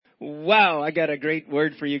Wow, I got a great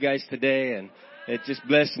word for you guys today, and it just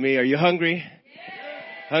blessed me. Are you hungry?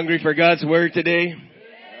 Hungry for God's word today?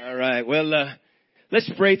 All right. Well,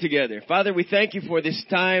 let's pray together. Father, we thank you for this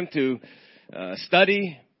time to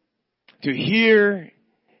study, to hear,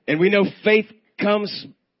 and we know faith comes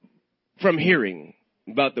from hearing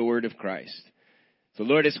about the word of Christ. So,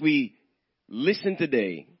 Lord, as we listen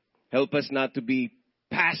today, help us not to be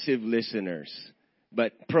passive listeners,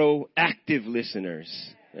 but proactive listeners.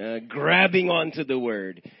 Grabbing onto the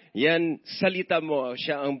word. Yan, salita mo,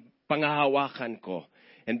 siya ang pangahawakan ko.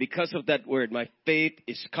 And because of that word, my faith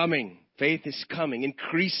is coming. Faith is coming,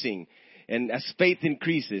 increasing. And as faith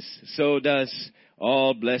increases, so does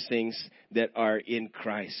all blessings that are in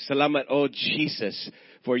Christ. Salamat, O Jesus,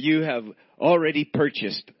 for you have already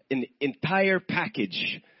purchased an entire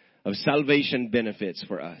package of salvation benefits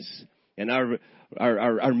for us. And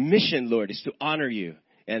our mission, Lord, is to honor you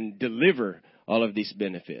and deliver all of these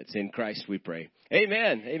benefits. In Christ we pray.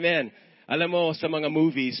 Amen. Amen. Alam mo, sa mga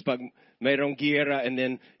movies, pag mayroong giyera and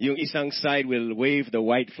then yung isang side will wave the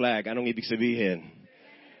white flag, anong ibig sabihin?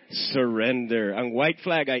 Surrender. Ang white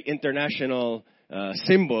flag ay international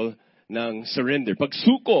symbol ng surrender.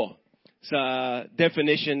 Pagsuko, sa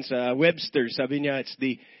definition sa Webster, sabi niya, it's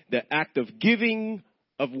the act of giving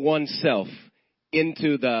of oneself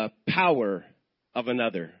into the power of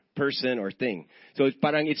another person or thing. So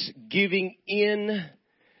parang it's giving in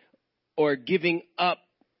or giving up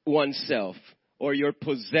oneself or your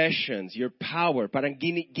possessions, your power. Parang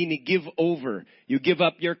give over. You give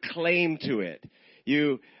up your claim to it.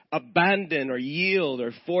 You abandon or yield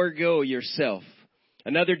or forego yourself.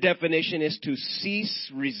 Another definition is to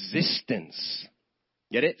cease resistance.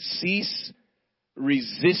 Get it? Cease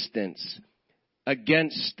resistance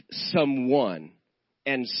against someone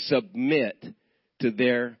and submit to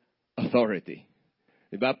their authority.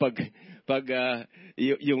 Diba? Pag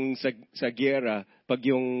yung sa giyera, pag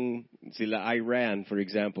yung sila Iran, for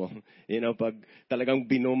example, pag talagang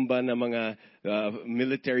binomba ng mga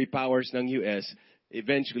military powers ng US,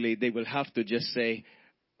 eventually they will have to just say,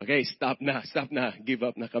 okay, stop na, give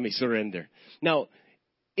up na kami, surrender. Now,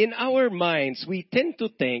 in our minds, we tend to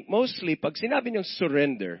think, mostly, pag sinabi niyong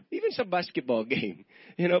surrender, even sa basketball game,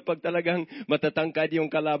 pag talagang matatangkad yung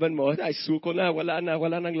kalaban mo, ay, suko na, wala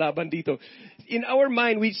nang laban dito. In our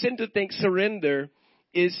mind, we tend to think surrender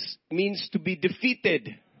means to be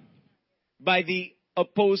defeated by the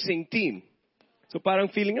opposing team. So parang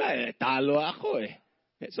feeling na, talo ako eh.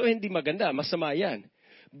 So hindi maganda, masama yan.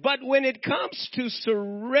 But when it comes to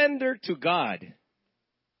surrender to God,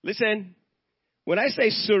 listen, when I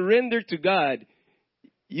say surrender to God,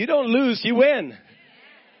 you don't lose, you win.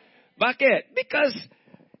 Bakit? Because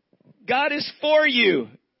God is for you,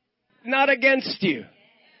 not against you.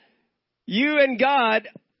 You and God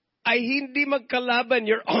ay hindi magkalaban.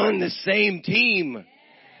 You're on the same team.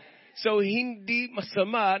 So hindi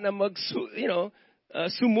masama na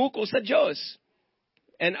sumuko sa Diyos.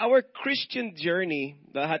 And our Christian journey,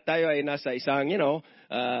 lahat tayo ay nasa isang,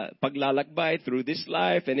 paglalakbay through this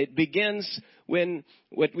life. And it begins when,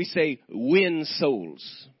 what we say, win souls.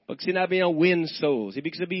 Pag sinabi ng win souls,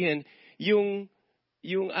 ibig sabihin,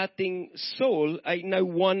 yung ating soul ay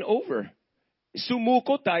na-won over.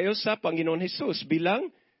 Sumuko tayo sa Panginoon Jesus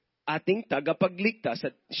bilang ating tagapagligtas.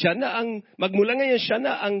 At siya na magmula ngayon, siya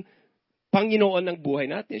na ang Panginoon ng buhay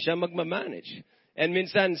natin. Siya magmamanage. And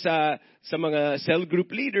minsan sa mga cell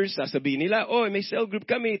group leaders, sasabihin nila, may cell group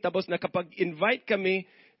kami, tapos nakapag-invite kami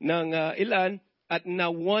ng ilan, at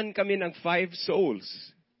na-won kami ng 5 souls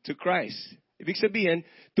to Christ. Ibig sabihin,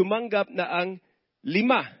 tumanggap na ang 5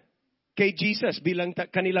 kay Jesus bilang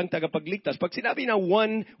kanilang tagapagligtas. Pag sinabi na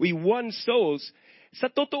we won souls,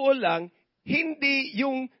 sa totoo lang, hindi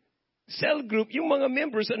yung cell group, yung mga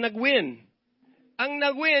members ang nag-win. Ang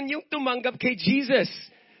nag-win, yung tumanggap kay Jesus.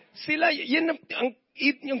 Sila, yan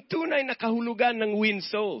yung tunay na kahulugan ng win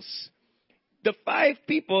souls. The 5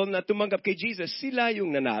 people na tumanggap kay Jesus, sila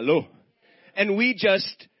yung nanalo. And we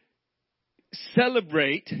just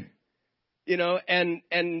celebrate,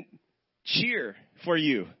 and cheer for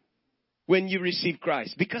you when you receive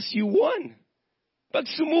Christ. Because you won. Pag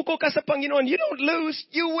sumuko ka sa Panginoon, you don't lose,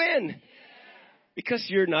 you win. Because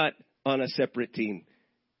you're not on a separate team.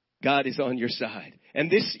 God is on your side.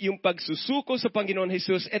 And this, yung pagsusuko sa Panginoon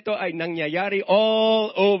Jesus, ito ay nangyayari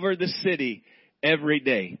all over the city every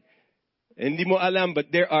day. Hindi mo alam, but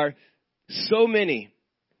there are so many,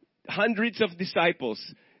 hundreds of disciples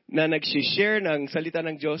na nagsishare ng salita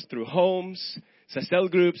ng Diyos through homes, sa cell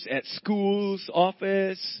groups, at schools,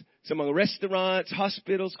 office, sa mga restaurants,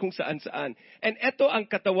 hospitals, kung saan-saan. And ito ang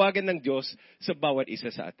katawagan ng Diyos sa bawat isa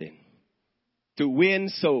sa atin. To win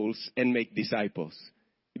souls and make disciples.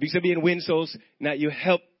 Ibig sabihin, win souls, na you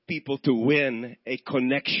help people to win a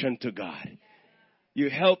connection to God. You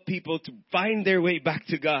help people to find their way back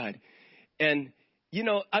to God. And, you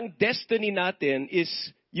know, ang destiny natin is,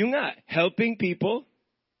 yung nga, helping people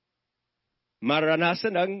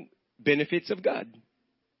maranasan ang benefits of God.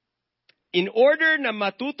 In order na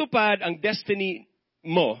matutupad ang destiny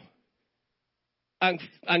mo, ang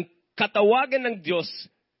katawagan ng Diyos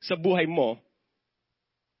sa buhay mo,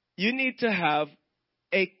 you need to have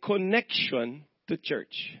a connection to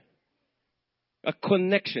church. A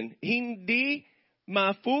connection. Hindi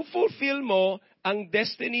ma-fulfill mo ang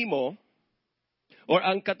destiny mo or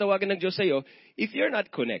ang katawagan ng Diyos sa'yo if you're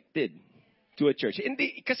not connected to a church.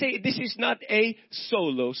 Hindi, kasi this is not a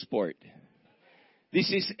solo sport.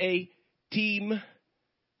 This is a team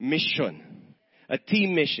mission. A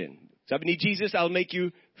team mission. Sabi ni Jesus, I'll make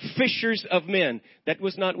you fishers of men. That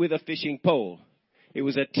was not with a fishing pole. It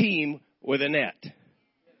was a team with a net.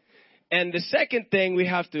 And the second thing we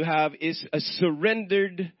have to have is a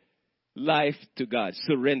surrendered life to God.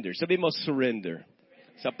 Surrender. Sabi mo, surrender.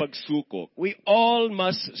 Sa pagsuko. We all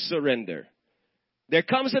must surrender. There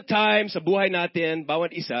comes a time sa buhay natin,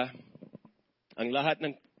 bawat isa, ang lahat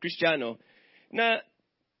ng Kristiyano, na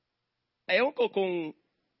ayaw ko kung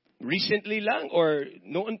recently lang or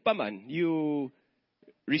noon pa man, you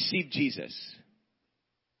received Jesus.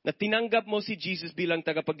 Na tinanggap mo si Jesus bilang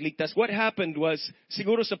tagapagligtas. What happened was,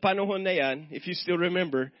 siguro sa panahon na yan, if you still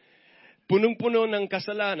remember, punong-puno ng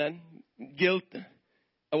kasalanan, guilt,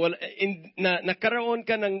 nakaroon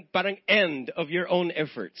ka ng parang end of your own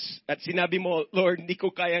efforts. At sinabi mo, Lord, hindi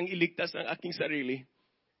ko kayang iligtas ang aking sarili.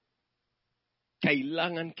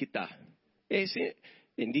 Kailangan kita.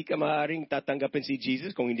 Hindi ka maaaring tatanggapin si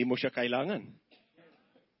Jesus kung hindi mo siya kailangan.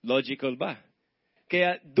 Logical ba?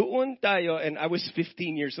 Kaya doon tayo, and I was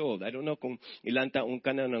 15 years old. I don't know kung ilang taong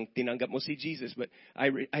ka na nang tinanggap mo si Jesus, but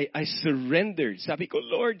I surrendered. Sabi ko,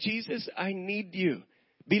 Lord Jesus, I need you.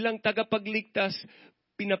 Bilang tagapagligtas,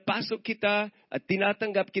 pinapasok kita at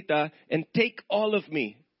tinatanggap kita, and take all of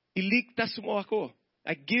me. Iligtas mo ako.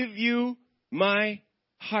 I give you my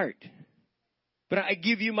heart. But I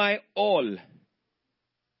give you my all.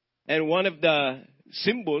 And one of the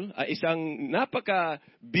isang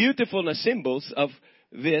napaka-beautiful na symbols of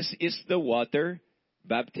this is the water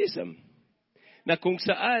baptism. Na kung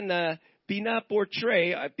saan na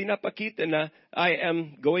pinapakita na I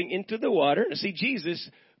am going into the water. Si Jesus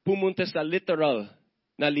pumunta sa literal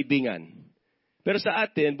na libingan. Pero sa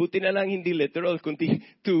atin, buti na lang hindi literal, kundi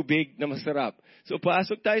tubig na masarap. So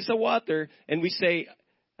pasok tayo sa water and we say,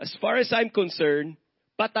 as far as I'm concerned,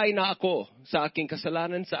 patay na ako sa aking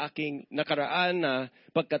kasalanan, sa aking nakaraan na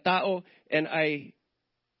pagkatao, and I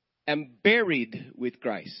am buried with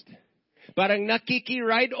Christ. Parang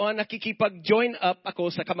nakikiride on, nakikipag-join up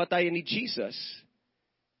ako sa kamatayan ni Jesus,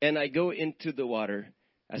 and I go into the water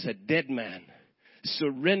as a dead man,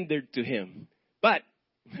 surrendered to Him. But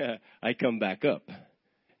I come back up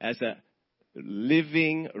as a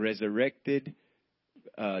living, resurrected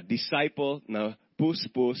disciple na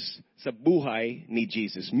puspos sa buhay ni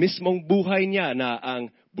Jesus. Mismong buhay niya na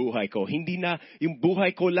ang buhay ko. Hindi na yung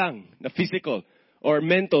buhay ko lang na physical or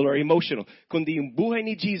mental or emotional, kundi yung buhay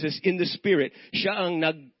ni Jesus in the Spirit, siya ang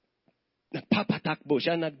nagpapatakbo,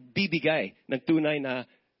 siya ang nagbibigay ng tunay na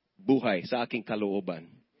buhay sa aking kalooban.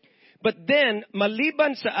 But then,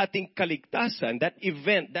 maliban sa ating kaligtasan, that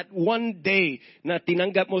event, that one day na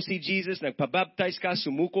tinanggap mo si Jesus, nagpabaptize ka,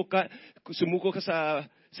 sumuko ka sa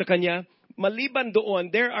Kanya, maliban doon,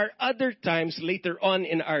 there are other times later on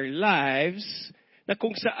in our lives na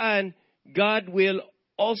kung saan God will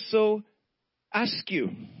also ask you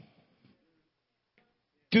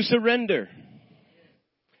to surrender,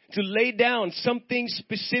 to lay down something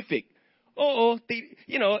specific.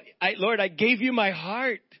 Lord, I gave you my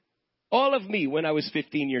heart, all of me when I was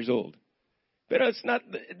 15 years old. Pero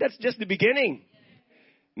that's just the beginning.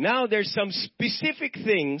 Now there's some specific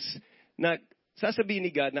things na sasabihin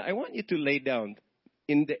ni God na I want you to lay down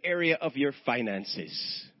in the area of your finances.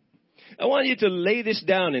 I want you to lay this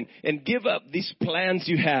down and give up these plans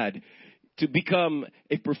you had to become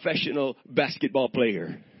a professional basketball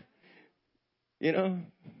player. You know?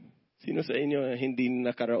 Sino sa inyo hindi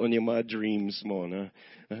nakaroon yung mga dreams mo? Na?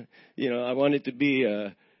 I wanted to be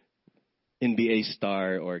a NBA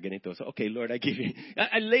star or ganito. So, okay, Lord, I give you.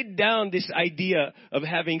 I laid down this idea of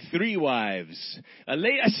having 3 wives.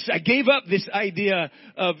 I gave up this idea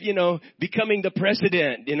of, becoming the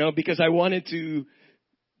president, because I wanted to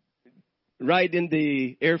ride in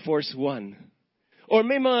the Air Force One. Or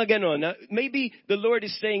may mga ganon. Maybe the Lord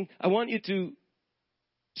is saying, I want you to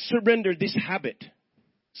surrender this habit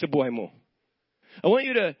sa buhay mo. I want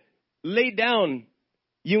you to lay down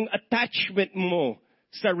yung attachment mo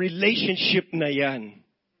sa relationship na yan.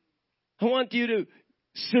 I want you to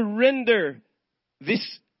surrender this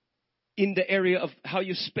in the area of how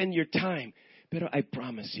you spend your time. Pero I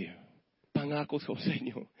promise you, pangako ko sa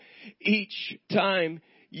inyo, each time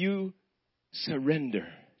you surrender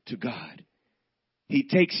to God, He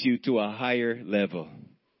takes you to a higher level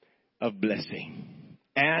of blessing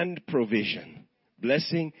and provision.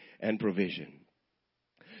 Blessing and provision.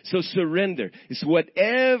 So surrender is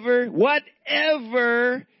whatever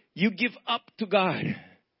you give up to God,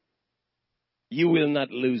 you will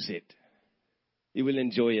not lose it. You will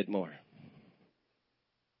enjoy it more.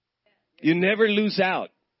 You never lose out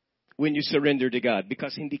when you surrender to God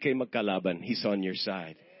because hindi kayo magkalaban. He's on your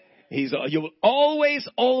side. You will always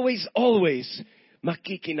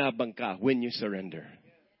makikinabang ka when you surrender.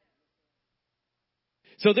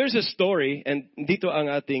 So there's a story, and dito ang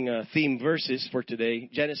ating theme verses for today.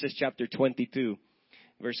 Genesis chapter 22,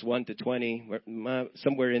 verse 1 to 20,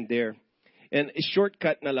 somewhere in there. And a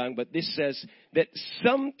shortcut na lang, but this says that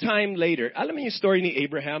sometime later, alam mo yung story ni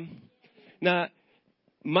Abraham? Na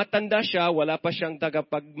matanda siya, wala pa siyang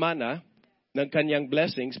tagapagmana ng kanyang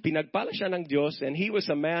blessings. Pinagpala siya ng Diyos, and he was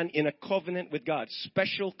a man in a covenant with God.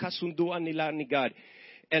 Special kasunduan nila ni God.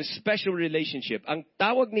 And special relationship. Ang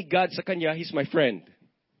tawag ni God sa kanya, He's my friend.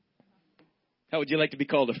 How would you like to be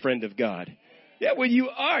called a friend of God? Yeah, well, you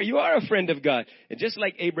are. You are a friend of God. And just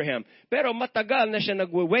like Abraham. Pero matagal na siya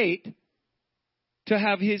nagwe-wait to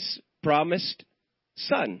have his promised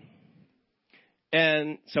son.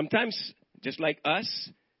 And sometimes, just like us,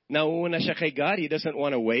 nauuna siya kay God. He doesn't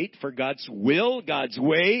want to wait for God's will, God's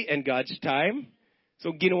way, and God's time.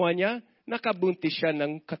 So ginawa niya, nakabuntis siya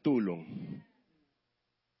ng katulong.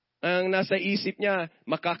 Ang nasa isip niya,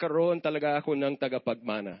 makakaroon talaga ako ng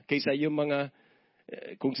tagapagmana. Kaysa yung mga,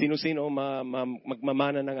 kung sino-sino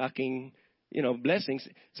magmamana ng aking, blessings.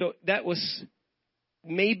 So that was,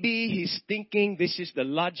 maybe he's thinking this is the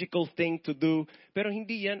logical thing to do. Pero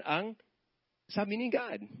hindi yan ang sabi ni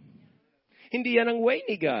God. Hindi yan ang way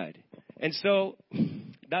ni God. And so,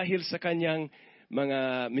 dahil sa kanyang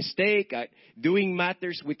mga mistake, doing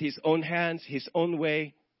matters with his own hands, his own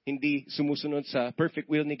way, hindi sumusunod sa perfect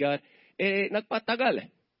will ni God, nagpatagal.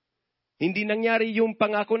 Hindi nangyari yung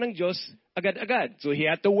pangako ng Diyos agad-agad. So he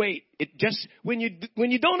had to wait. It just, when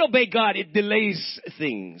you don't obey God, it delays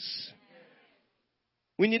things.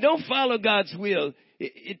 When you don't follow God's will,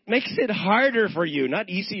 it makes it harder for you, not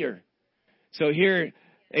easier. So here,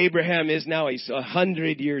 Abraham is now, he's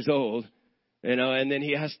 100 years old, and then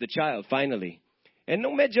he has the child, finally. And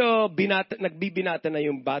nung medyo nagbibinata na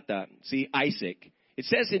yung bata, si Isaac, it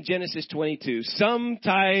says in Genesis 22,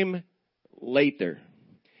 sometime later,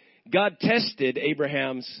 God tested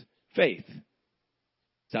Abraham's faith.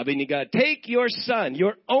 Sabi ni God, take your son,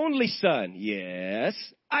 your only son, yes,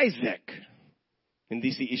 Isaac.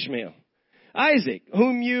 Hindi si Ishmael. Isaac,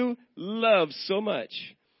 whom you love so much,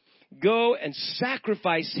 go and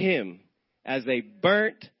sacrifice him as a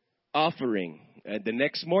burnt offering. The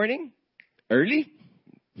next morning, early,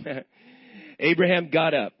 Abraham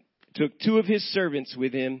got up, took 2 of his servants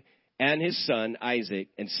with him and his son Isaac,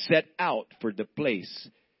 and set out for the place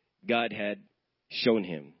God had shown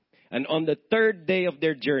him. And on the 3rd day of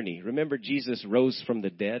their journey, remember Jesus rose from the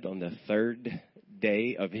dead on the 3rd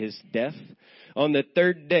day of his death? On the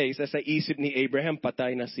 3rd day, sa isip ni Abraham,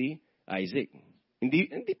 patay na si Isaac. Hindi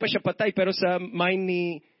pa siya patay, pero sa mind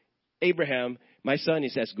ni Abraham, my son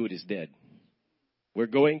is as good as dead. We're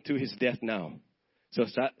going to his death now. So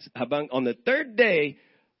habang on the 3rd day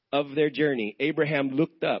of their journey, Abraham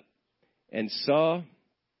looked up and saw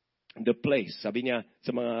the place. Sabi niya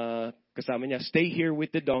sa mga kasama niya, stay here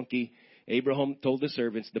with the donkey. Abraham told the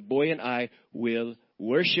servants, the boy and I will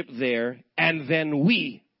worship there, and then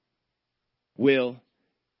we will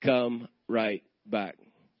come right back.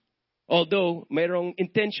 Although mayroong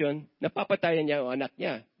intention na papatayan niya ang anak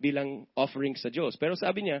niya bilang offering sa Diyos. Pero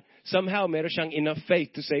sabi niya, somehow meron siyang enough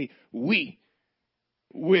faith to say, we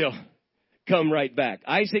will come right back.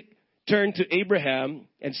 Isaac turned to Abraham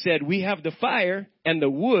and said, we have the fire and the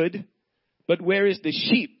wood, but where is the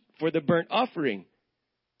sheep for the burnt offering?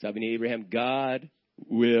 Sabi ni Abraham, God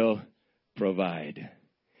will provide.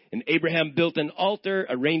 And Abraham built an altar,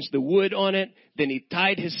 arranged the wood on it. Then he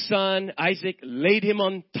tied his son, Isaac, laid him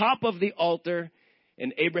on top of the altar.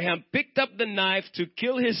 And Abraham picked up the knife to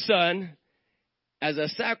kill his son as a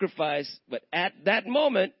sacrifice. But at that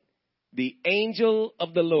moment, the angel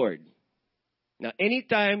of the Lord. Now,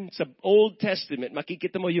 anytime sa Old Testament,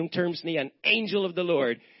 makikita mo yung terms niyan, angel of the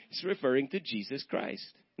Lord, is referring to Jesus Christ.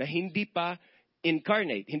 Na hindi pa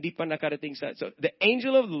incarnate, hindi pa nakarating sa... So, the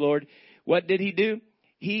angel of the Lord, what did he do?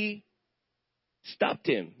 He stopped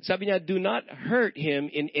him. Sabi niya, do not hurt him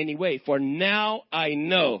in any way. For now I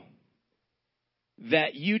know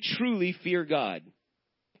that you truly fear God.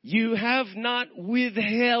 You have not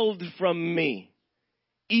withheld from me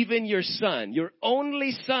even your son, your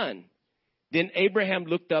only son. Then Abraham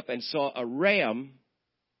looked up and saw a ram,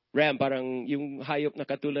 parang yung hayop na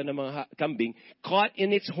katulad ng mga kambing, caught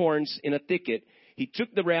in its horns in a thicket. He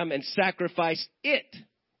took the ram and sacrificed it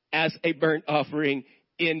as a burnt offering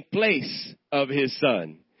in place of his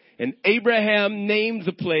son. And Abraham named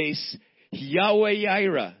the place Yahweh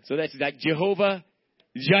Jireh. So that's like Jehovah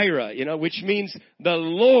Jireh, which means the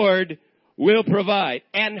Lord will provide.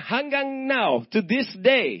 And hanggang now, to this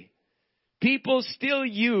day, people still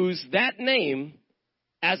use that name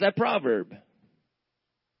as a proverb.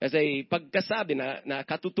 As a pagkasabi na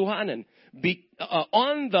katotohanan.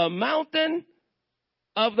 On the mountain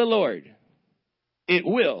of the Lord, it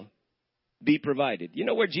will be provided. You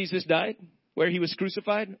know where Jesus died? Where he was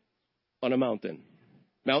crucified? On a mountain.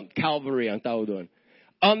 Mount Calvary ang tawag doon.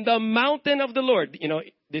 On the mountain of the Lord.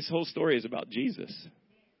 This whole story is about Jesus.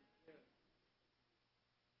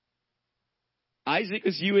 Isaac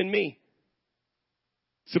is you and me.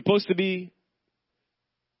 Supposed to be,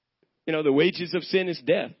 the wages of sin is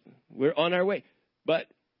death. We're on our way. But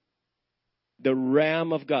the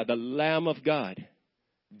Ram of God, the Lamb of God,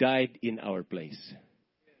 died in our place.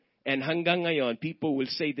 And hanggang ngayon, people will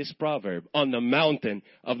say this proverb, on the mountain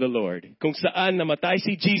of the Lord. Kung saan namatay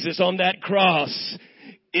si Jesus on that cross,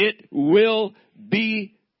 it will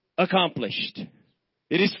be accomplished.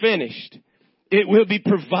 It is finished. It will be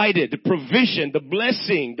provided. The provision, the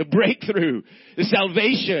blessing, the breakthrough, the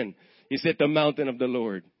salvation is at the mountain of the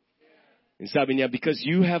Lord. And sabi niya, because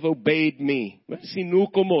you have obeyed me.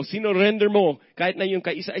 Sinuko mo, sinorender mo, kahit na yung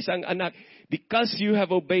kaisa-isang anak. Because you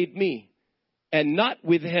have obeyed me and not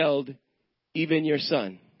withheld even your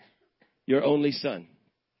son, your only son.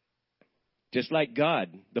 Just like God,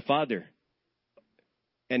 the Father,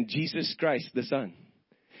 and Jesus Christ, the Son.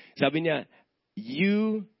 Sabi niya,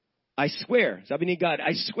 I swear, sabi ni God,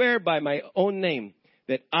 I swear by my own name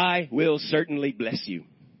that I will certainly bless you.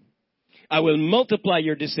 I will multiply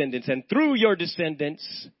your descendants, and through your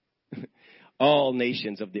descendants, all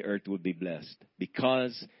nations of the earth will be blessed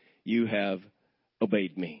because you have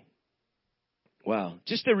obeyed me. Wow.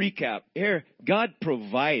 Just to recap, here, God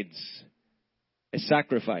provides a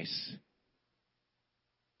sacrifice.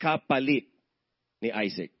 Kapalit ni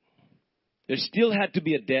Isaac. There still had to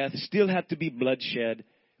be a death, still had to be bloodshed,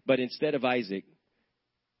 but instead of Isaac,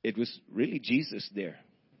 it was really Jesus there.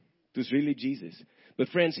 It was really Jesus. But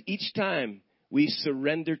friends, each time we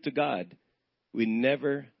surrender to God, we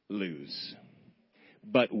never lose,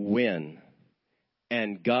 but win.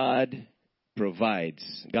 And God provides.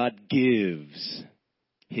 God gives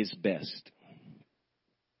His best.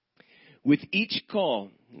 With each call,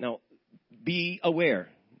 now be aware,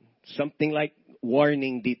 something like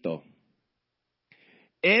warning dito.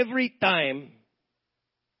 Every time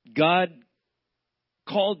God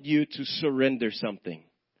called you to surrender something,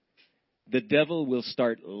 the devil will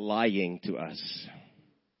start lying to us.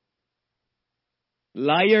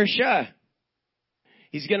 Liar siya.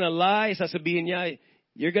 He's gonna lie, sasabihin niya,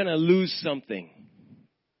 you're gonna lose something.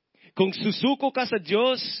 Kung susuko ka sa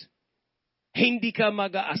Diyos, hindi ka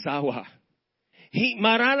mag-aasawa.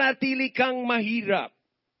 Maranatili kang mahirap.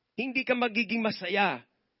 Hindi ka magiging masaya.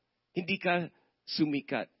 Hindi ka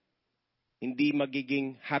sumikat. Hindi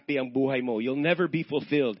magiging happy ang buhay mo. You'll never be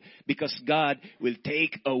fulfilled because God will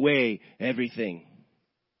take away everything.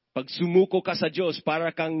 Pag sumuko ka sa Diyos,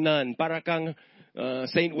 para kang nun, para kang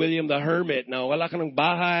St. William the Hermit na wala ka ng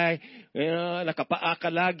bahay, nakapaa ka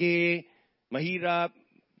lagi, mahirap.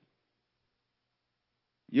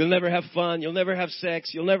 You'll never have fun. You'll never have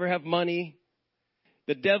sex. You'll never have money.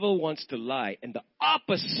 The devil wants to lie. And the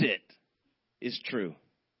opposite is true.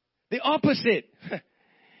 The opposite.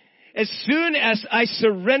 As soon as I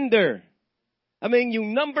surrender,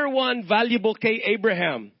 yung number one valuable kay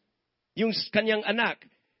Abraham, yung kanyang anak,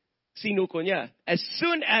 sinuko niya. As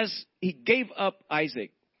soon as he gave up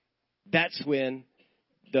Isaac, that's when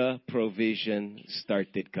the provision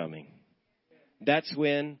started coming. That's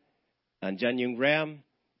when nandyan yung ram,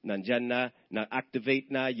 nandyan na-activate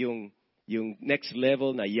na yung next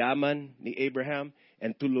level na yaman ni Abraham,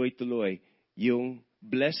 and tuloy-tuloy yung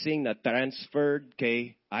blessing na transferred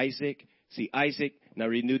kay Isaac. Si Isaac na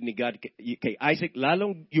renewed ni God kay Isaac.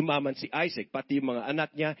 Lalong yumaman si Isaac, pati yung mga anak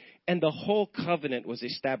niya. And the whole covenant was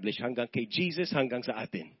established hanggang kay Jesus, hanggang sa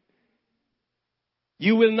atin.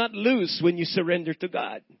 You will not lose when you surrender to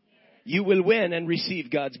God. You will win and receive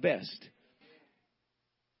God's best.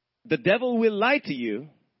 The devil will lie to you,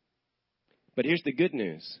 but here's the good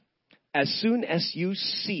news. as soon as you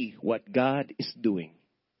see what God is doing,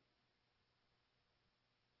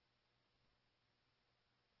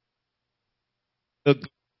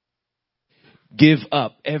 give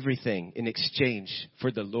up everything in exchange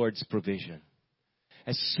for the Lord's provision.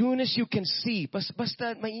 As soon as you can see,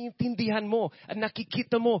 basta maiintindihan mo at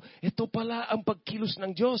nakikita mo, ito pala ang pagkilos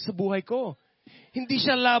ng Diyos sa buhay ko. Hindi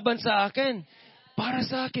siya laban sa akin. Para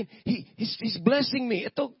sa akin. He's blessing me.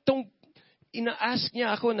 Itong ina-ask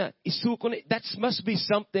niya ako na isuko na, that must be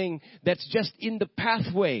something that's just in the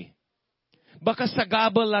pathway. Baka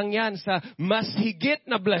sagabal lang yan sa mas higit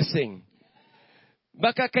na blessing.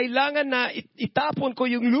 Baka kailangan na itapon ko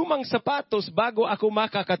yung lumang sapatos bago ako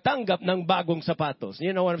makakatanggap ng bagong sapatos.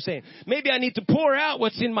 You know what I'm saying? Maybe I need to pour out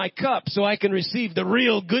what's in my cup so I can receive the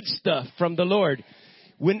real good stuff from the Lord.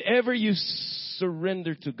 Whenever you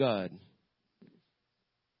surrender to God,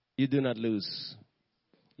 you do not lose.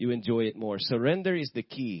 You enjoy it more. Surrender is the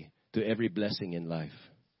key to every blessing in life.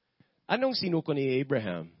 Anong sinuko ni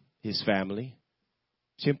Abraham? His family.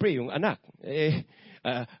 Siyempre, yung anak.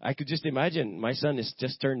 I could just imagine. My son is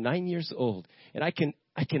just turned 9 years old. And I can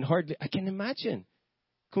imagine.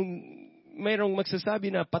 Kung mayroong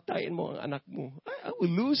magsasabi na patayin mo ang anak mo, I will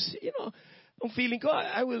lose, ang feeling ko,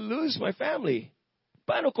 I will lose my family.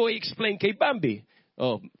 Paano ko i-explain kay Bambi?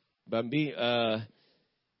 Oh, Bambi,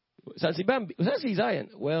 saan si Bambi? Saan si Zion?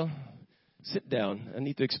 Well, sit down. I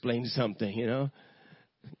need to explain something,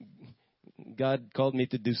 God called me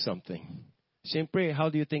to do something. Siyempre, how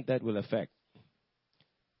do you think that will affect?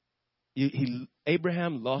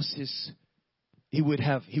 Abraham lost he would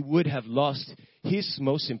have lost his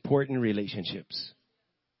most important relationships.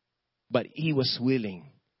 But he was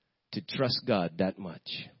willing to trust God that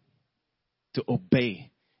much. To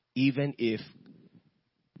obey, even if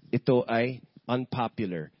ito ay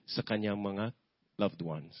unpopular sa kanyang mga loved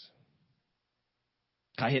ones.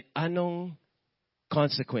 Kahit anong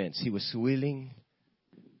consequence, he was willing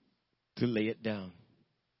to lay it down.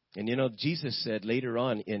 And Jesus said later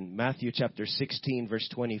on in Matthew chapter 16, verse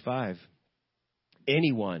 25,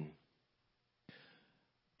 everyone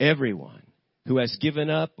who has given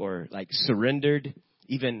up or surrendered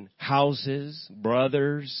even houses,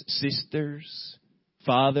 brothers, sisters,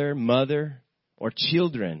 father, mother, or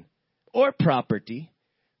children, or property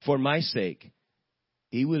for my sake,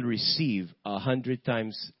 he will receive 100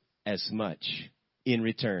 times as much in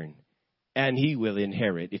return, and he will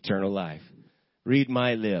inherit eternal life. Read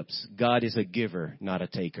my lips. God is a giver, not a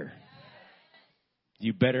taker.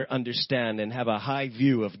 You better understand and have a high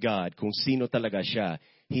view of God. Kung sino talaga siya,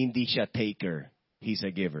 hindi siya taker. He's a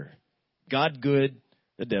giver. God good,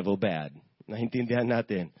 the devil bad. Naintindihan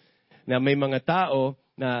natin. Na may mga tao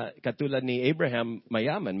na katulad ni Abraham,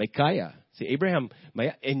 mayaman, may kaya. Si Abraham,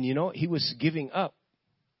 and he was giving up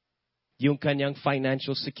yung kanyang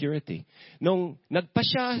financial security. Nung nagpa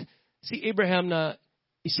siya si Abraham na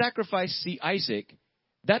i-sacrifice si Isaac,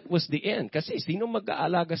 that was the end. Kasi sino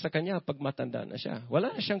mag-aalaga sa kanya pag matanda na siya?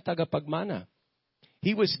 Wala na siyang tagapagmana.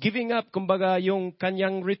 He was giving up, kumbaga, yung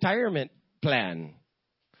kanyang retirement plan.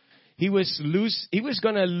 He was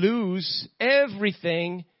gonna lose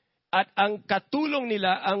everything at ang katulong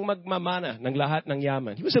nila ang magmamana ng lahat ng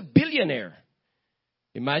yaman. He was a billionaire.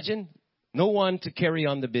 Imagine, no one to carry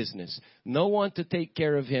on the business. No one to take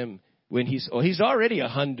care of him when he's already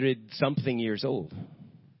 100-something years old.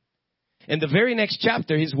 In the very next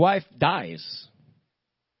chapter, his wife dies.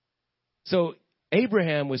 So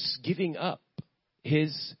Abraham was giving up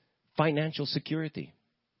his financial security.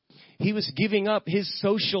 He was giving up his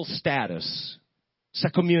social status sa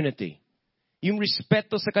community. Yung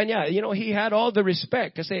respeto sa kanya. He had all the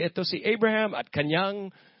respect. Kasi ito si Abraham at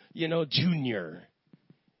kanyang, junior.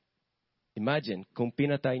 Imagine, kung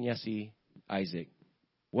pinatay niya si Isaac,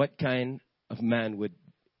 what kind of man would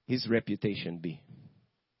his reputation be?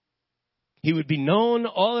 He would be known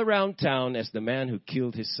all around town as the man who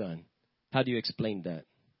killed his son. How do you explain that?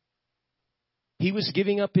 He was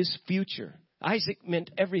giving up his future. Isaac meant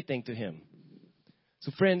everything to him.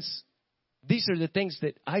 So friends, these are the things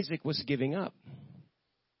that Isaac was giving up.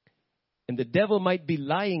 And the devil might be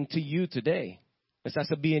lying to you today.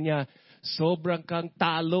 Masasabihin niya, sobrang kang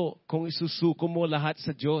talo kung isusuko mo lahat sa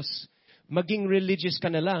Diyos. Maging religious ka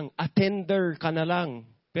na lang, attender ka na lang,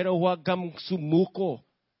 pero huwag kang sumuko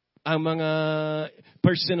ang mga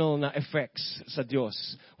personal na effects sa Diyos.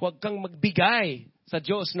 Huwag kang magbigay sa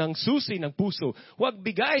Diyos ng susi ng puso. Huwag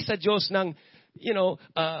bigay sa Diyos ng,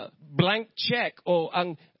 blank check o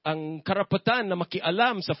ang karapatan na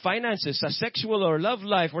makialam sa finances, sa sexual or love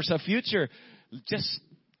life or sa future. Just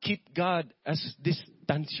keep God as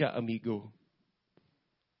distancia, amigo.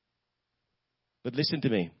 But listen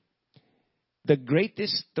to me. The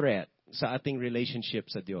greatest threat sa ating relationship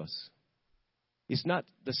sa Diyos is not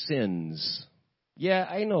the sins. Yeah,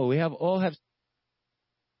 I know, we all have.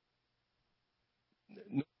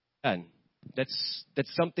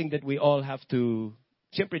 That's something that we all have to.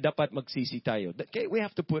 Siyempre, dapat magsisi tayo. Okay, we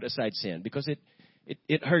have to put aside sin because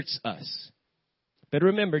it hurts us. But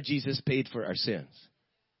remember, Jesus paid for our sins.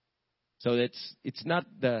 So it's not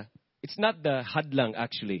the hadlang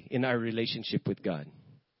actually in our relationship with God.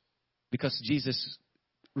 Because Jesus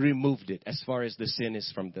removed it as far as the sin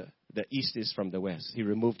is from the east is from the west. He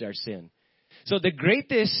removed our sin. So the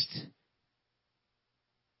greatest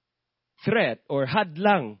threat or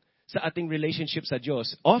hadlang sa ating relationship sa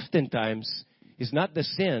Diyos oftentimes is not the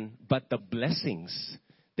sin but the blessings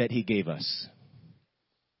that He gave us.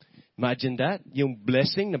 Imagine that, yung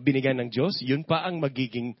blessing na binigyan ng Diyos, yun pa ang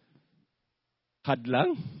magiging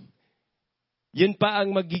hadlang. Yun pa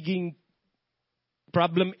ang magiging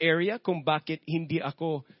problem area kung bakit hindi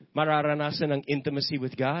ako mararanasan ng intimacy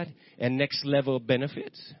with God and next level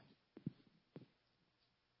benefits.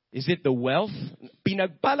 Is it the wealth?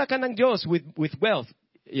 Pinagpala ka ng Diyos with wealth.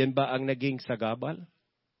 Yan ba ang naging sagabal?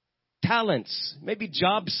 Talents, maybe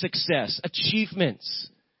job success, achievements.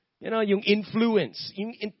 Yung influence,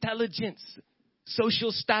 yung intelligence,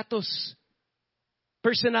 social status,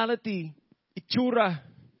 personality, itsura,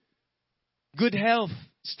 good health,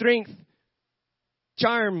 strength,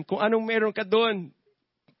 charm, kung anong meron ka doon.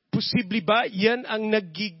 Posible ba yan ang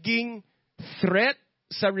nagiging threat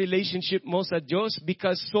sa relationship mo sa Diyos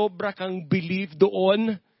because sobra kang believe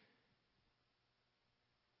doon?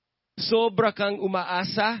 Sobra kang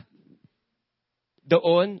umaasa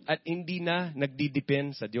doon at hindi na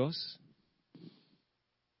nagdidepend sa Diyos?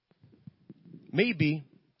 Maybe,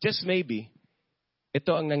 just maybe,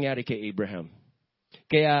 ito ang nangyari kay Abraham.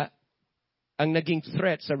 Kaya, ang naging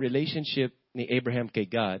threat sa relationship ni Abraham kay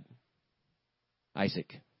God,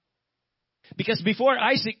 Isaac. Because before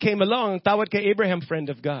Isaac came along, tawag kay Abraham, friend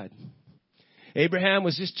of God. Abraham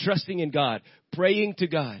was just trusting in God, praying to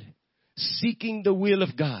God, seeking the will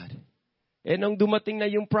of God. And nung dumating na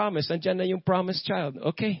yung promise, andyan na yung promised child.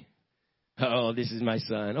 Okay. Oh, this is my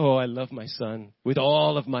son. Oh, I love my son with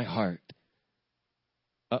all of my heart.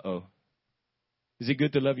 Uh-oh. Is it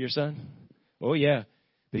good to love your son? Oh, yeah.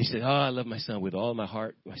 But he said, I love my son with all my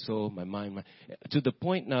heart, my soul, my mind. To the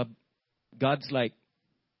point now, God's like,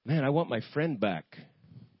 man, I want my friend back.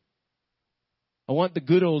 I want the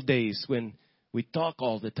good old days when we talk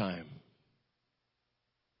all the time.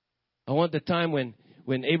 I want the time when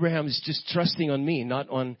Abraham is just trusting on me, not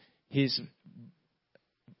on his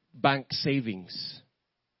bank savings.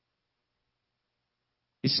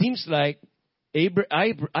 It seems like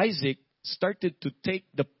Isaac started to take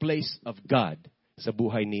the place of God sa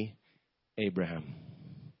buhay ni Abraham.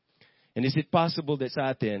 And is it possible that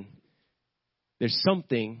sa atin, there's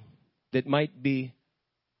something that might be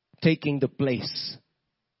taking the place,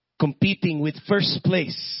 competing with first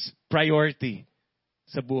place, priority,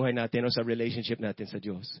 sa buhay natin o sa relationship natin sa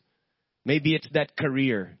Diyos. Maybe it's that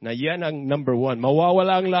career na yan ang number one.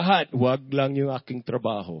 Mawawala ang lahat, wag lang yung aking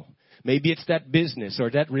trabaho. Maybe it's that business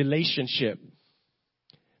or that relationship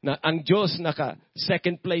na ang Diyos naka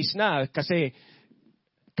second place na kasi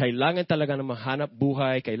kailangan talaga na mahanap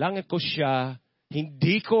buhay, kailangan ko siya,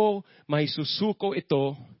 hindi ko maisusuko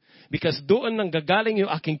ito. Because doon nanggagaling yung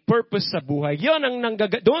aking purpose sa buhay.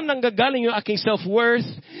 Doon nanggagaling yung aking self-worth,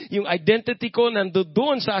 yung identity ko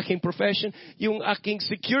nandoon sa aking profession, yung aking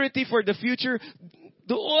security for the future,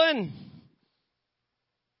 doon.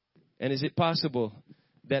 And is it possible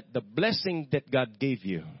that the blessing that God gave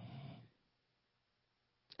you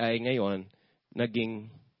ay ngayon naging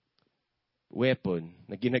weapon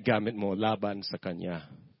na ginagamit mo laban sa Kanya?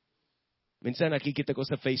 Minsan nakikita ko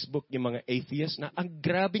sa Facebook yung mga atheists na ang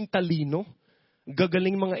grabing talino.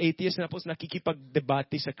 Gagaling mga atheists na tapos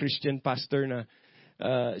nakikipagdebate sa Christian pastor na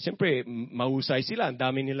siyempre mahusay sila. Ang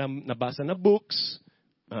dami nilang nabasa na books.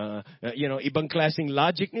 Ibang klaseng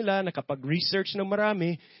logic nila, nakapag-research ng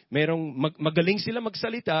marami. Magaling sila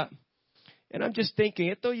magsalita. And I'm just thinking,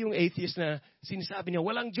 ito yung atheist na sinasabi niya,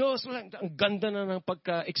 walang Diyos, ang ganda na ng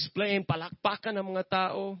pagka-explain, palakpakan ng mga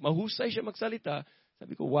tao. Mahusay siya magsalita.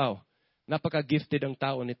 Sabi ko, wow. Napaka-gifted ang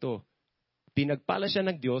tao nito. Pinagpala siya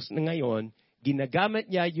ng Diyos na ngayon, ginagamit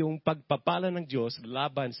niya yung pagpapala ng Diyos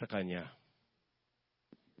laban sa Kanya.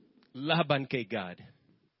 Laban kay God.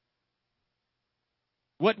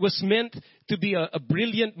 What was meant to be a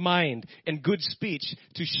brilliant mind and good speech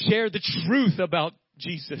to share the truth about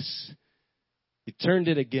Jesus, he turned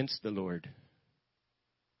it against the Lord.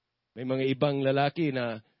 May mga ibang lalaki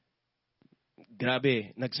na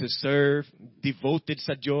grabe, nagsiserve, devoted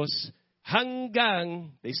sa Diyos,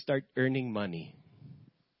 hanggang they start earning money.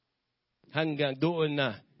 hanggang doon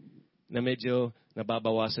na medyo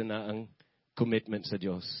nababawasan na ang commitment sa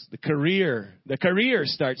Diyos. The career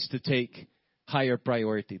starts to take higher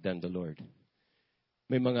priority than the Lord.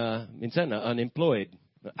 May mga, minsan na unemployed.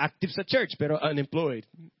 Active sa church, pero unemployed.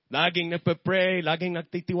 Laging nagpa-pray, laging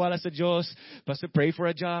nagtitiwala sa Diyos. Pastor, pray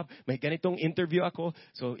for a job. May ganitong interview ako.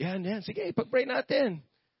 So, yan. Sige, pag-pray natin.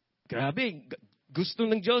 Grabe, gusto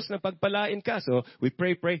ng Diyos na pagpalain ka. So, we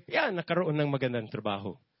pray. Yan, nakaroon ng magandang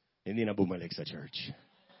trabaho. Hindi na bumalik sa church.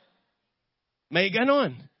 May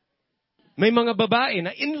ganon. May mga babae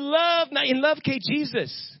na in love kay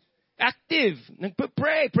Jesus. Active,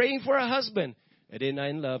 nagpa-pray, praying for a husband. And then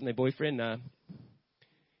na in love, na boyfriend na,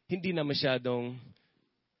 hindi na masyadong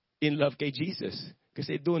in love kay Jesus.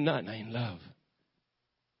 Kasi doon na in love.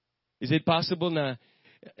 Is it possible na,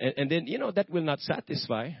 and then, that will not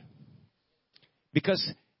satisfy. Because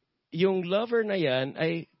yung lover na yan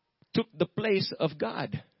ay took the place of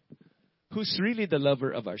God, who's really the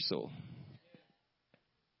lover of our soul.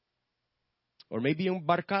 Or maybe yung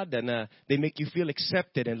barkada na they make you feel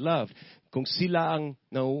accepted and loved. Kung sila ang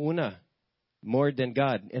nauuna more than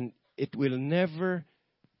God. And it will never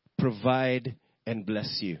provide and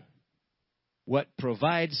bless you. What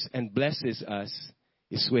provides and blesses us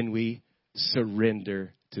is when we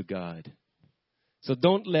surrender to God. So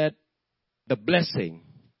don't let the blessing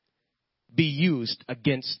be used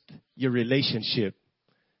against your relationship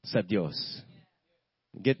sa Diyos.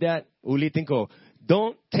 Get that? Ulitin ko.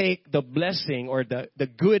 Don't take the blessing or the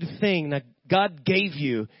good thing that God gave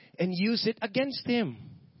you and use it against Him.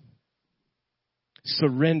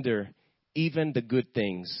 Surrender even the good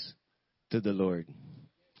things to the Lord.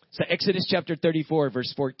 So Exodus chapter 34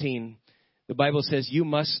 verse 14, the Bible says, you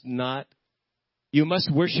must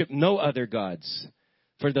worship no other gods,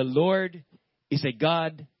 for the Lord is a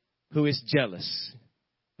God who is jealous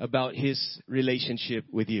about His relationship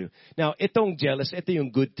with you. Now, itong jealous, ito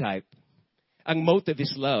yung good type. Ang motive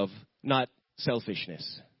is love, not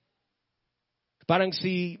selfishness. Parang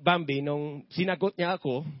si Bambi, nung sinagot niya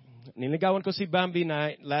ako, niligawan ko si Bambi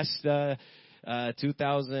na last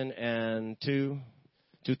 2002,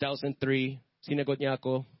 2003, sinagot niya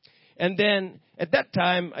ako. And then, at that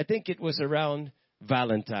time, I think it was around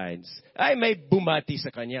Valentine's. Ay, may bumati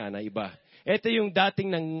sa kanya na iba. Ito yung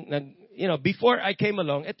dating before I came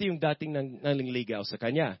along, ito yung dating nangligaw sa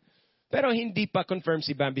kanya. Pero hindi pa confirm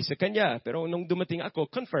si Bambi sa kanya. Pero nung dumating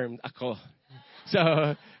ako, confirmed ako. So,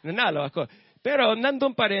 nanalo ako. Pero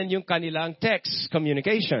nandun pa rin yung kanilang text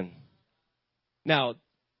communication. Now,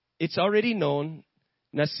 it's already known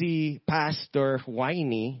na si Pastor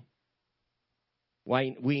Winnie,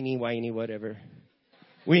 whatever,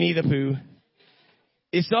 Winnie the Pooh,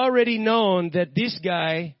 it's already known that this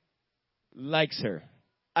guy likes her.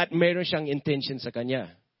 At meron siyang intention sa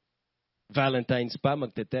kanya. Valentine's pa,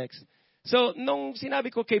 magte-text. So, nung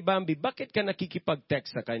sinabi ko kay Bambi, bakit ka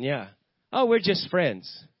nakikipag-text sa kanya? Oh, we're just friends.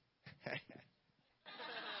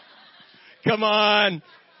 Come on.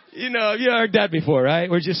 You heard that before, right?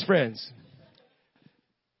 We're just friends.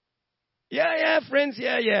 Yeah, friends.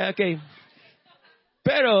 Yeah, okay.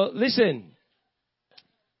 Pero, listen.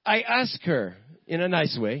 I asked her, in a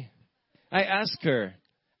nice way, I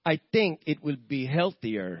think it will be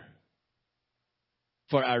healthier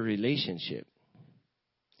for our relationship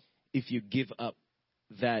if you give up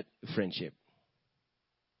that friendship.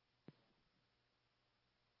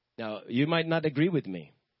 Now, you might not agree with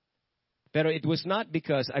me. Pero it was not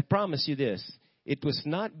because, I promise you this, it was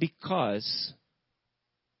not because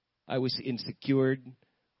I was insecure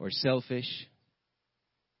or selfish.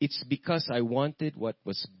 It's because I wanted what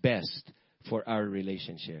was best for our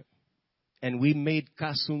relationship. And we made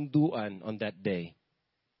kasunduan on that day.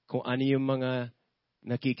 Kung ano yung mga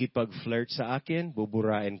nakikipag-flirt sa akin,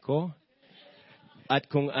 buburain ko. At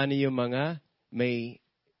kung ano yung mga may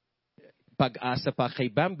pag-asa pa kay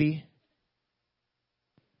Bambi,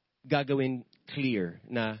 gagawin clear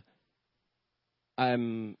na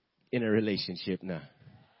I'm in a relationship na.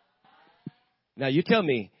 Now, you tell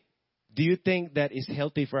me, do you think that is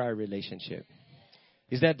healthy for our relationship?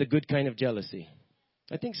 Is that the good kind of jealousy?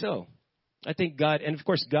 I think so. I think God, and of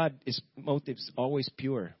course, God's motives always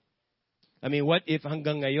pure. I mean, what if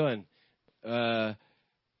hanggang ngayon,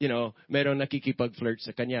 meron nakikipag-flirt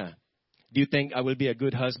sa kanya? Do you think I will be a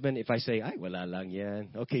good husband if I say, ay, wala lang yan,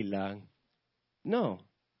 okay lang? No.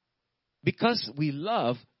 Because we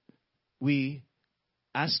love, we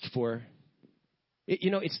ask for,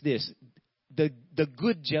 it's this. The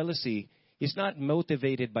good jealousy is not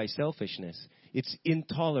motivated by selfishness. It's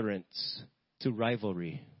intolerance to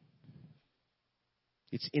rivalry.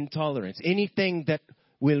 It's intolerance. Anything that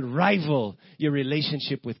will rival your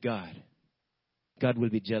relationship with God, God will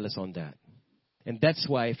be jealous on that. And that's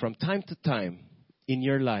why from time to time in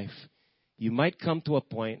your life, you might come to a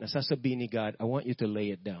point na sasabihin ni God, I want you to lay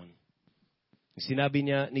it down. Sinabi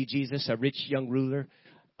niya ni Jesus, a rich young ruler,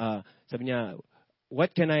 sabi niya,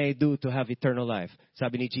 what can I do to have eternal life?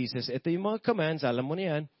 Sabi ni Jesus, ito yung mga commands, alam mo na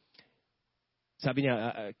yan. Sabi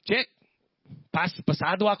niya, check.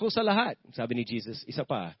 Pasado ako sa lahat. Sabi ni Jesus, isa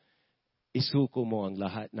pa, isuko mo ang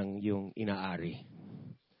lahat ng iyong inaari.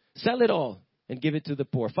 Sell it all and give it to the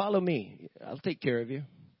poor. Follow me. I'll take care of you.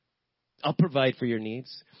 I'll provide for your needs.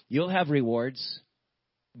 You'll have rewards,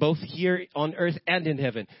 both here on earth and in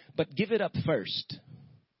heaven. But give it up first.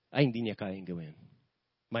 Ay, hindi niya kayang gawin.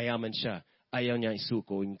 Mayaman siya. Ayaw niya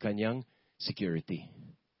isuko yung kanyang security.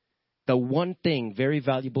 The one thing very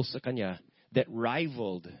valuable sa kanya that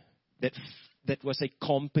rivaled, that was a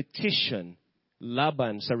competition,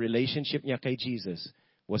 laban sa relationship niya kay Jesus,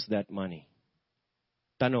 was that money.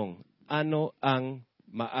 Tanong, ano ang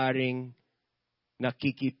maaring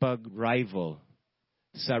nakikipag-rival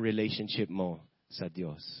sa relationship mo sa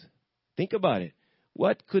Diyos? Think about it.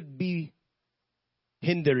 What could be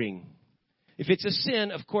hindering? If it's a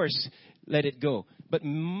sin, of course, let it go. But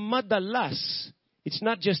madalas, it's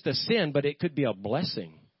not just a sin, but it could be a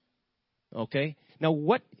blessing. Okay? Now,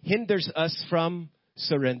 what hinders us from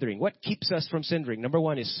surrendering? What keeps us from surrendering? Number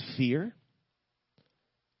one is fear.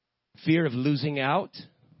 Fear of losing out.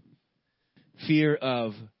 Fear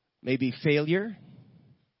of maybe failure.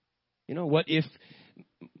 You know, what if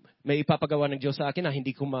may ipapagawa ng Diyos sa akin na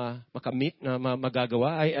hindi ko makamit, na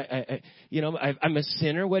magagawa? I'm a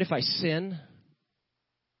sinner. What if I sin?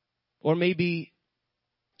 Or maybe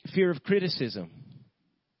fear of criticism.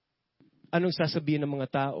 Anong sasabihin ng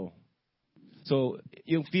mga tao? So,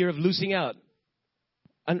 yung fear of losing out.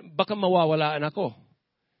 Baka mawawalaan ako.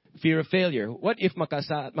 Fear of failure. What if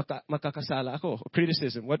makakasala ako?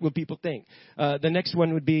 Criticism. What would people think? The next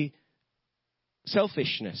one would be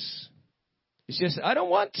selfishness. It's just, I don't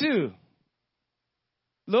want to.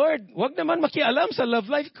 Lord, wag naman makialam sa love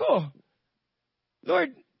life ko.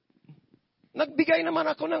 Lord, nagbigay naman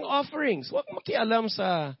ako ng offerings. Wag makialam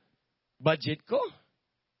sa budget ko.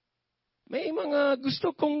 May mga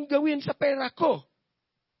gusto kong gawin sa pera ko.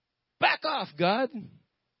 Back off, God.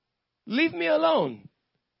 Leave me alone.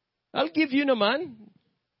 I'll give you naman.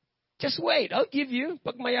 Just wait. I'll give you.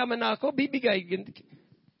 Pag mayaman na ako, bibigay.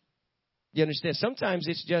 You understand? Sometimes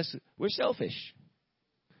it's just, we're selfish.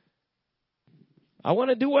 I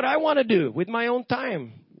want to do what I want to do with my own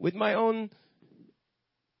time, with my own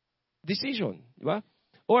decision. Diba?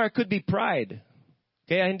 Or it could be pride.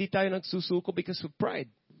 Kaya hindi tayo nagsusuko because of pride.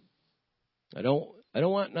 I don't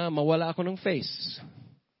want na mawala ako ng face.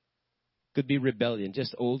 Could be rebellion,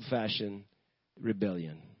 just old-fashioned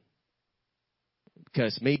rebellion.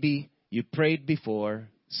 Because maybe you prayed before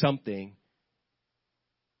something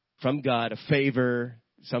from God, a favor,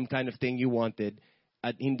 some kind of thing you wanted,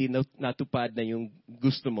 at hindi natupad na yung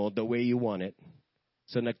gusto mo the way you want it.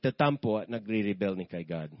 So nagtatampo at nagre-rebel ni kay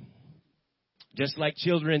God. Just like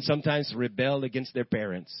children sometimes rebel against their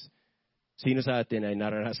parents. Sino sa atin ay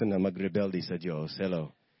naranasan na magrebelde sa Diyos? Hello.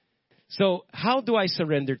 So, how do I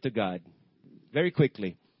surrender to God? Very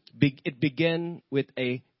quickly. It began with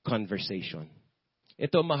a conversation.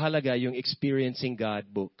 Ito mahalaga yung Experiencing God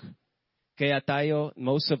book. Kaya tayo,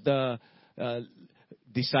 most of the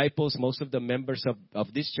disciples, most of the members of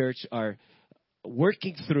this church are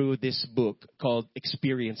working through this book called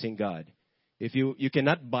Experiencing God. If you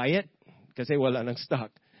cannot buy it, kasi wala ng stock.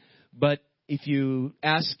 But if you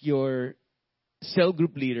ask your cell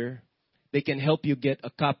group leader, they can help you get a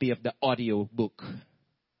copy of the audio book.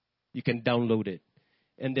 You can download it.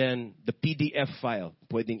 And then the PDF file,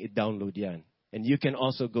 pwedeng i-download yan. And you can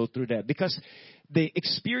also go through that. Because the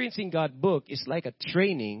Experiencing God book is like a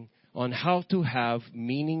training on how to have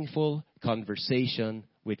meaningful conversation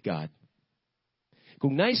with God.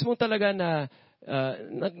 Kung nais mo talaga na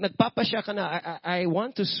nagpapasya ka na, I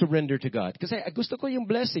want to surrender to God. Kasi gusto ko yung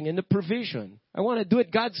blessing and the provision. I want to do it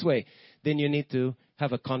God's way. Then you need to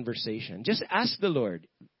have a conversation. Just ask the Lord.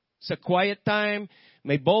 Sa quiet time,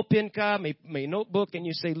 may ballpen ka, may notebook, and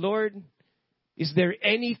you say, Lord, is there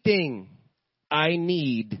anything I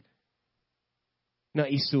need na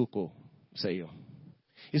isuko sa iyo?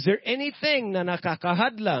 Is there anything na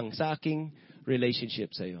nakakahadlang sa aking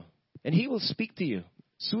relationship sa iyo? And He will speak to you.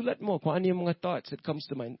 Sulat mo kung ano yung mga thoughts that comes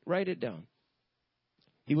to mind. Write it down.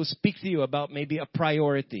 He will speak to you about maybe a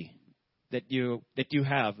priority that you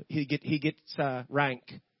have. He gets rank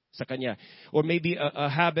sa kanya. Or maybe a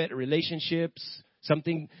habit, relationships,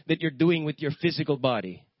 something that you're doing with your physical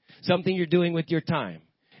body. Something you're doing with your time.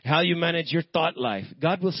 How you manage your thought life.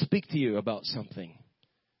 God will speak to you about something.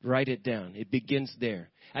 Write it down. It begins there.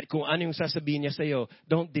 At kung ano yung sasabihin niya sa'yo,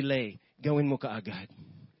 don't delay. Gawin mo kaagad.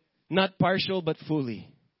 Not partial, but fully.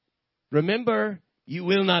 Remember, you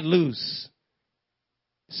will not lose.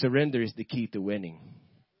 Surrender is the key to winning.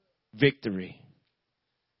 Victory.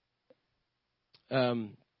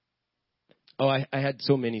 I had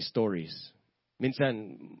so many stories.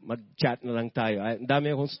 Minsan, mag-chat na lang tayo. Ang dami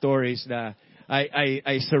akong stories na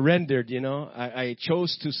I surrendered, you know. I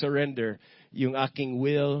chose to surrender yung aking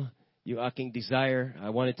will, yung aking desire.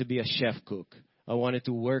 I wanted to be a chef cook. I wanted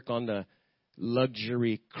to work on the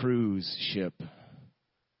luxury cruise ship.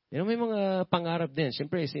 You know, may mga pangarap din.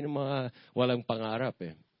 Siyempre, sino mga walang pangarap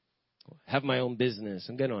eh. Have my own business,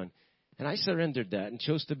 and ganon. And I surrendered that and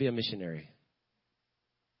chose to be a missionary.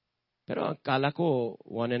 Pero ang kala ko,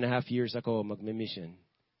 1.5 years ako magme-mission.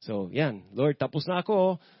 So, yan. Lord, tapos na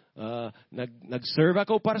ako. Nag-serve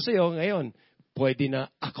ako para sa iyo. Ngayon, pwede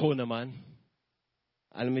na ako naman.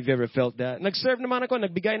 Alam mo, if you ever felt that? Nag-serve naman ako,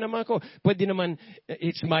 nagbigay naman ako. Pwede naman,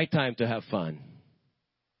 it's my time to have fun.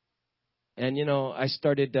 And, you know, I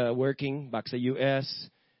started working back sa US.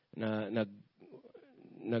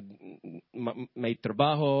 May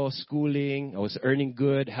trabaho, schooling. I was earning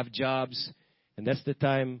good, have jobs. And that's the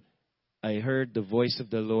time I heard the voice of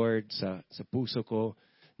the Lord sa puso ko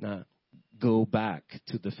na go back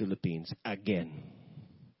to the Philippines again.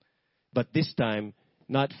 But this time,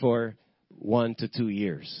 not for 1 to 2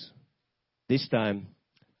 years. This time,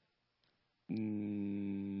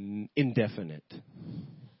 indefinite.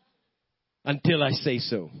 Until I say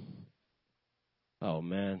so. Oh,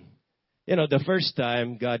 man. You know, the first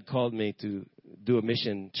time God called me to do a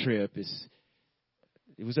mission trip,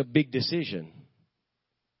 it was a big decision.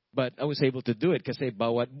 But I was able to do it kasi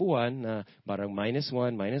bawat buwan, parang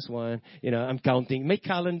 -1. You know, I'm counting. May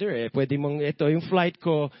calendar eh. Pwede mong ito yung flight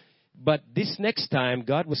ko. But this next time,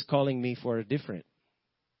 God was calling me for a different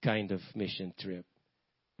kind of mission trip.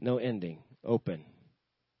 No ending. Open.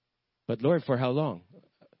 But Lord, for how long?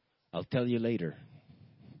 I'll tell you later.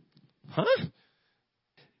 Huh?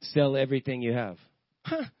 Sell everything you have.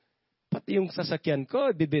 Huh? Pati yung sasakyan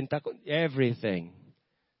ko, bibenta ko. Everything.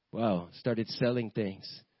 Wow. Started selling things.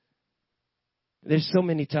 There's so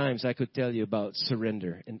many times I could tell you about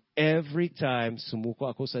surrender. And every time sumuko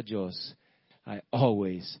ako sa Diyos, I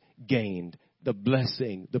always gained the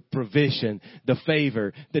blessing, the provision, the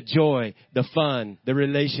favor, the joy, the fun, the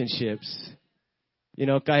relationships. You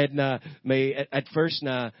know, kahit na may, at first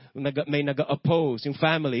na may nag-oppose yung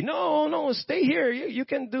family. No, stay here. You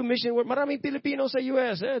can do mission work. Maraming Pilipino sa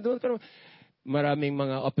US. Maraming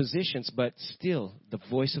mga oppositions. But still, the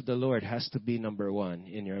voice of the Lord has to be number one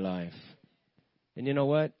in your life. And you know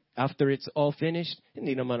what? After it's all finished,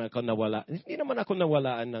 hindi naman ako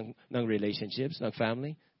nawalaan ng relationships, ng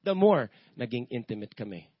family. The more naging intimate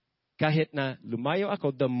kami. Kahit na lumayo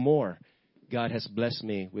ako, the more God has blessed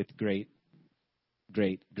me with great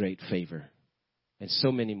favor. And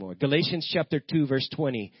so many more. Galatians chapter 2 verse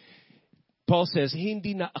 20. Paul says,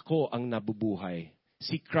 hindi na ako ang nabubuhay.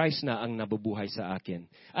 Si Christ na ang nabubuhay sa akin.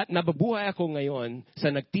 At nabubuhay ako ngayon sa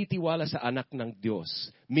nagtitiwala sa anak ng Diyos.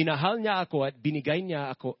 Minahal niya ako at binigay niya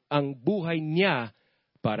ako ang buhay niya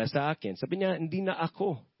para sa akin. Sabi niya, hindi na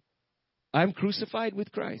ako. I'm crucified with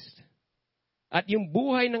Christ. At yung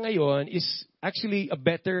buhay na ngayon is actually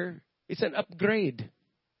it's an upgrade.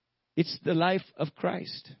 It's the life of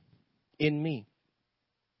Christ in me.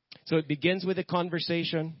 So it begins with a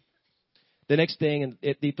conversation. The next thing, and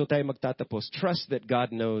dito tayo magtatapos, trust that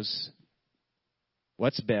God knows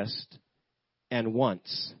what's best and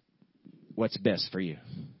wants what's best for you.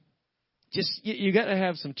 Just, you got to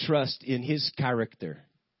have some trust in His character.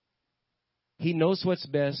 He knows what's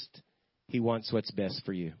best. He wants what's best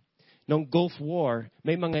for you. Nung Gulf War,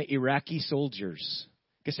 may mga Iraqi soldiers.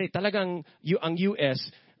 Kasi talagang ang US,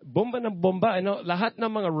 bomba ng bomba, lahat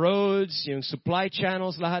ng mga roads, yung supply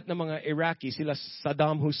channels, lahat ng mga Iraqi, sila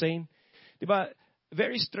Saddam Hussein. Diba,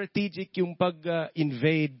 very strategic yung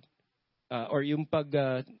pag-invade or yung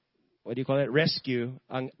rescue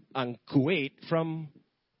ang Kuwait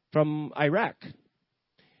from Iraq.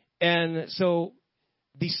 And so,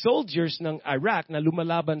 the soldiers ng Iraq na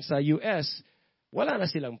lumalaban sa US, wala na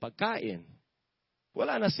silang pagkain.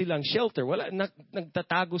 Wala na silang shelter.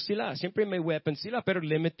 Nagtatago sila. Siyempre may weapons sila, pero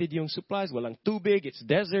limited yung supplies. Walang tubig, it's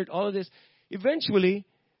desert, all of this. Eventually,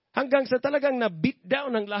 hanggang sa talagang na-beat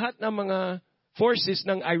down ng lahat ng mga forces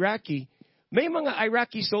ng Iraqi, may mga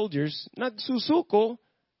Iraqi soldiers nagsusuko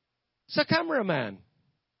sa cameraman.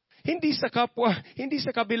 Hindi sa kapwa, hindi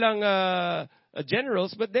sa kabilang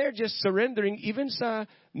generals, but they're just surrendering even sa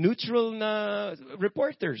neutral na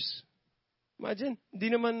reporters. Imagine, hindi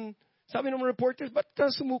naman Sabi ng mga reporters, ba't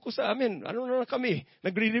ka sumuko sa amin? Ano na kami?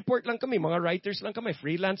 Nagre-report lang kami. Mga writers lang kami.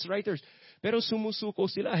 Freelance writers. Pero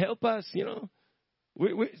sumusuko sila. Help us, you know.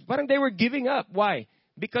 Parang they were giving up. Why?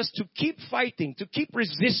 Because to keep fighting, to keep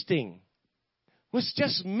resisting, was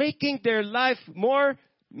just making their life more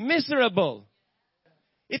miserable.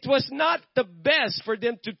 It was not the best for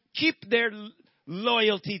them to keep their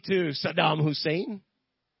loyalty to Saddam Hussein.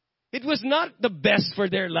 It was not the best for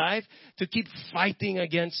their life to keep fighting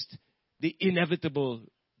against the inevitable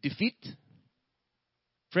defeat.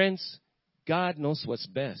 Friends, God knows what's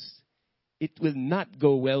best. It will not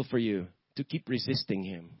go well for you to keep resisting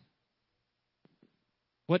Him.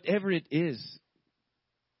 Whatever it is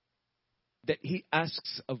that He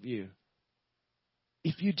asks of you,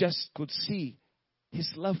 if you just could see His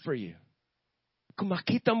love for you, kung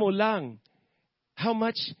makita mo lang how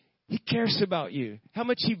much He cares about you, how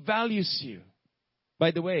much He values you. By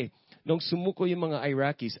the way, nung sumuko yung mga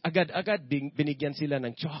Iraqis, agad-agad binigyan sila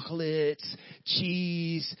ng chocolates,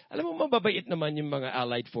 cheese. Alam mo, mababait naman yung mga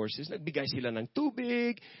Allied forces. Nagbigay sila ng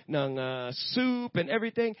tubig, ng soup and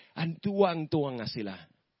everything. And tuwang-tuwang nga sila.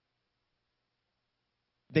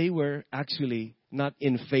 They were actually not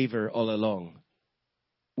in favor all along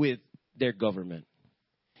with their government.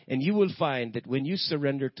 And you will find that when you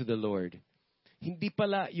surrender to the Lord, hindi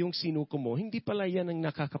pala yung sinuko mo, hindi pala yan ang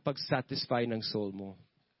nakakapag-satisfy ng soul mo.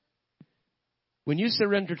 When you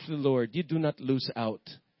surrender to the Lord, you do not lose out.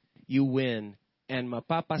 You win. And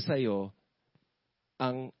mapapasayo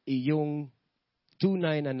ang iyong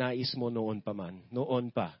tunay na nais mo noon pa man. Noon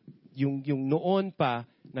pa. Yung noon pa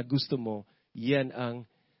na gusto mo, yan ang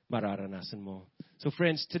mararanasan mo. So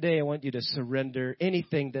friends, today I want you to surrender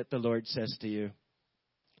anything that the Lord says to you.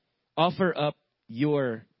 Offer up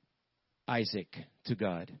your Isaac to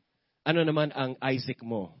God. Ano naman ang Isaac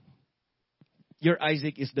mo? Your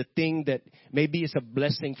Isaac is the thing that maybe is a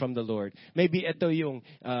blessing from the Lord. Maybe ito yung,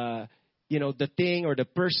 the thing or the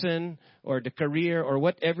person or the career or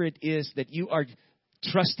whatever it is that you are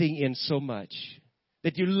trusting in so much.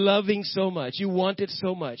 That you're loving so much. You want it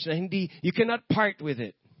so much. Na you cannot part with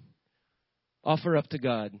it. Offer up to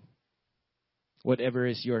God whatever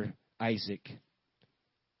is your Isaac.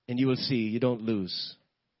 And you will see you don't lose.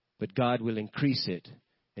 But God will increase it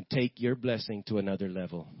and take your blessing to another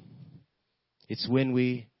level. It's when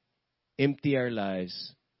we empty our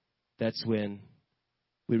lives, that's when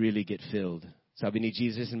we really get filled. Sabi ni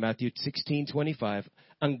Jesus in Matthew 16:25,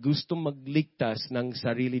 ang gustong magligtas ng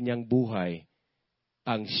sarili niyang buhay,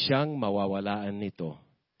 ang siyang mawawalaan nito.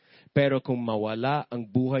 Pero kung mawala ang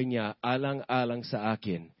buhay niya alang-alang sa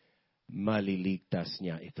akin, maliligtas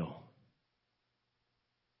niya ito.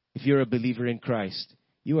 If you're a believer in Christ,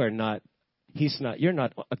 you're not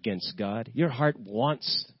against God. Your heart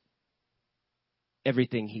wants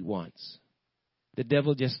everything He wants. The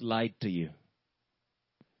devil just lied to you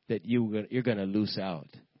that you're going to lose out.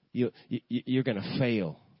 You're going to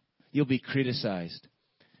fail. You'll be criticized.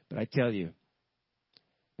 But I tell you,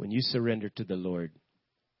 when you surrender to the Lord,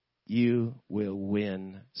 you will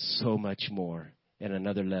win so much more at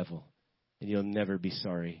another level. And you'll never be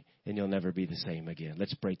sorry. And you'll never be the same again.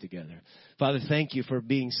 Let's pray together. Father, thank you for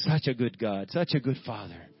being such a good God, such a good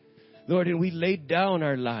Father. Lord, and we laid down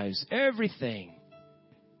our lives, everything,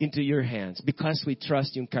 into your hands because we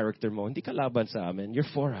trust yung character mo. Hindi ka laban sa amin. You're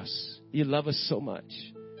for us. You love us so much.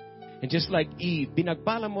 And just like Eve,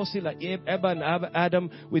 binagpala mo sila, Eva and Adam,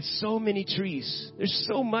 with so many trees. There's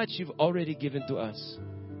so much you've already given to us.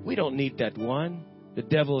 We don't need that one. The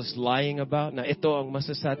devil is lying about na ito ang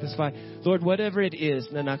masasatisfy. Lord, whatever it is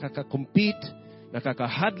na nakaka-compete,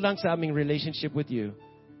 nakakahadlang sa aming relationship with you,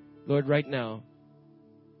 Lord, right now,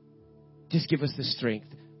 just give us the strength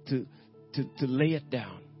to lay it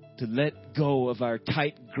down, to let go of our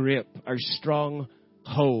tight grip, our strong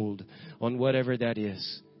hold on whatever that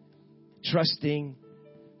is. Trusting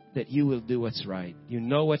that you will do what's right. You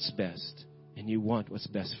know what's best, and you want what's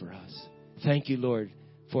best for us. Thank you, Lord,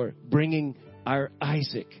 for bringing our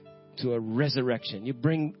Isaac to a resurrection. You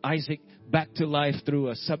bring Isaac back to life through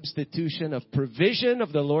a substitution of provision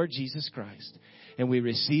of the Lord Jesus Christ. And we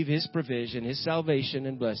receive His provision, His salvation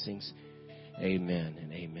and blessings. Amen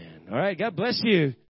and amen. All right, God bless you.